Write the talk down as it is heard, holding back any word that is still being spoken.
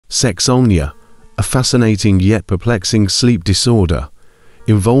Sexsomnia, a fascinating yet perplexing sleep disorder,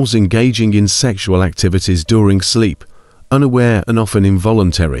 involves engaging in sexual activities during sleep, unaware and often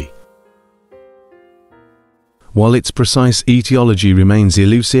involuntary. While its precise etiology remains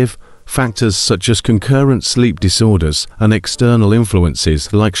elusive, factors such as concurrent sleep disorders and external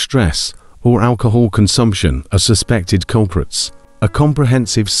influences like stress or alcohol consumption are suspected culprits. A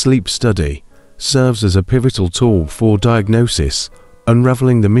comprehensive sleep study serves as a pivotal tool for diagnosis,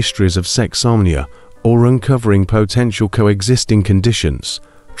 unraveling the mysteries of sexsomnia or uncovering potential coexisting conditions.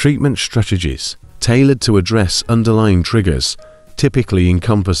 Treatment strategies tailored to address underlying triggers typically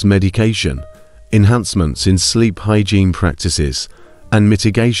encompass medication, enhancements in sleep hygiene practices, and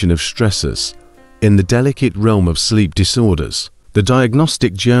mitigation of stressors. In the delicate realm of sleep disorders, the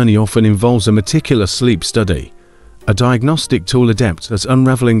diagnostic journey often involves a meticulous sleep study, a diagnostic tool adept at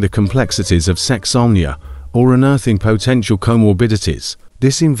unraveling the complexities of sexsomnia or unearthing potential comorbidities.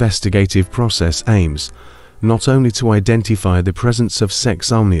 This investigative process aims not only to identify the presence of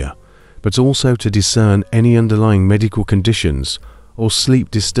sexsomnia, but also to discern any underlying medical conditions or sleep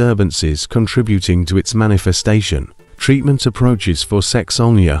disturbances contributing to its manifestation. Treatment approaches for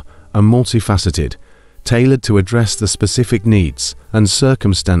sexsomnia are multifaceted, tailored to address the specific needs and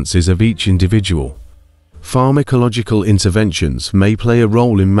circumstances of each individual. Pharmacological interventions may play a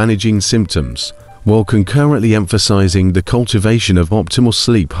role in managing symptoms, while concurrently emphasizing the cultivation of optimal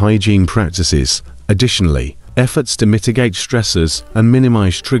sleep hygiene practices. Additionally, efforts to mitigate stressors and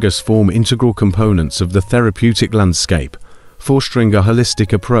minimize triggers form integral components of the therapeutic landscape, fostering a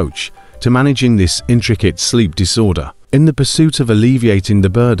holistic approach to managing this intricate sleep disorder. In the pursuit of alleviating the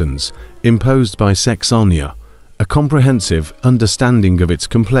burdens imposed by sexsomnia, a comprehensive understanding of its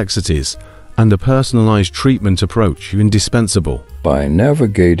complexities and a personalized treatment approach are indispensable. By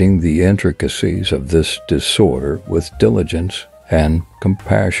navigating the intricacies of this disorder with diligence and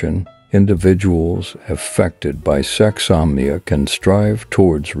compassion, individuals affected by sexsomnia can strive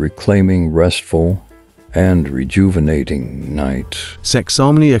towards reclaiming restful and rejuvenating nights.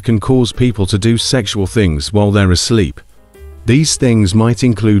 Sexsomnia can cause people to do sexual things while they're asleep. These things might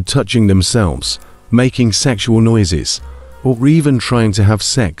include touching themselves, making sexual noises, or even trying to have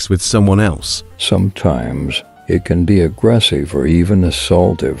sex with someone else. Sometimes it can be aggressive or even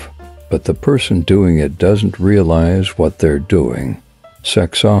assaultive, but the person doing it doesn't realize what they're doing.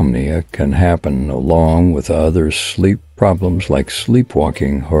 Sexsomnia can happen along with other sleep problems like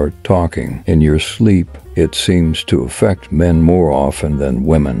sleepwalking or talking. In your sleep, it seems to affect men more often than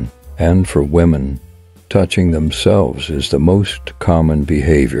women, and for women, touching themselves is the most common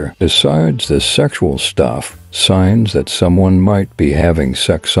behavior. Besides the sexual stuff, signs that someone might be having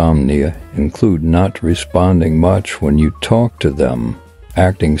sexsomnia include not responding much when you talk to them,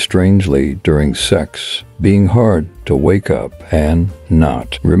 acting strangely during sex, being hard to wake up, and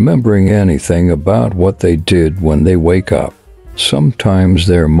not remembering anything about what they did when they wake up. Sometimes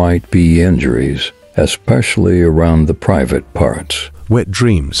there might be injuries, especially around the private parts. Wet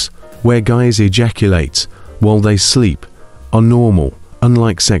dreams, where guys ejaculate while they sleep, are normal,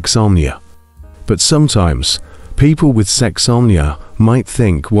 unlike sexsomnia. But sometimes, people with sexsomnia might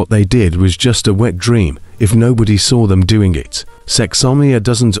think what they did was just a wet dream if nobody saw them doing it. Sexsomnia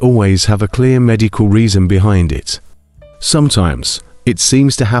doesn't always have a clear medical reason behind it. Sometimes, it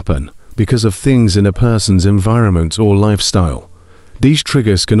seems to happen because of things in a person's environment or lifestyle. These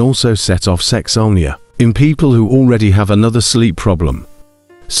triggers can also set off sexsomnia in people who already have another sleep problem.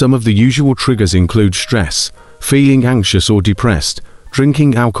 Some of the usual triggers include stress, feeling anxious or depressed,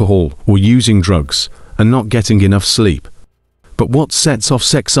 drinking alcohol or using drugs, and not getting enough sleep. But what sets off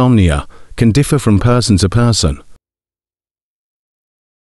sexsomnia can differ from person to person.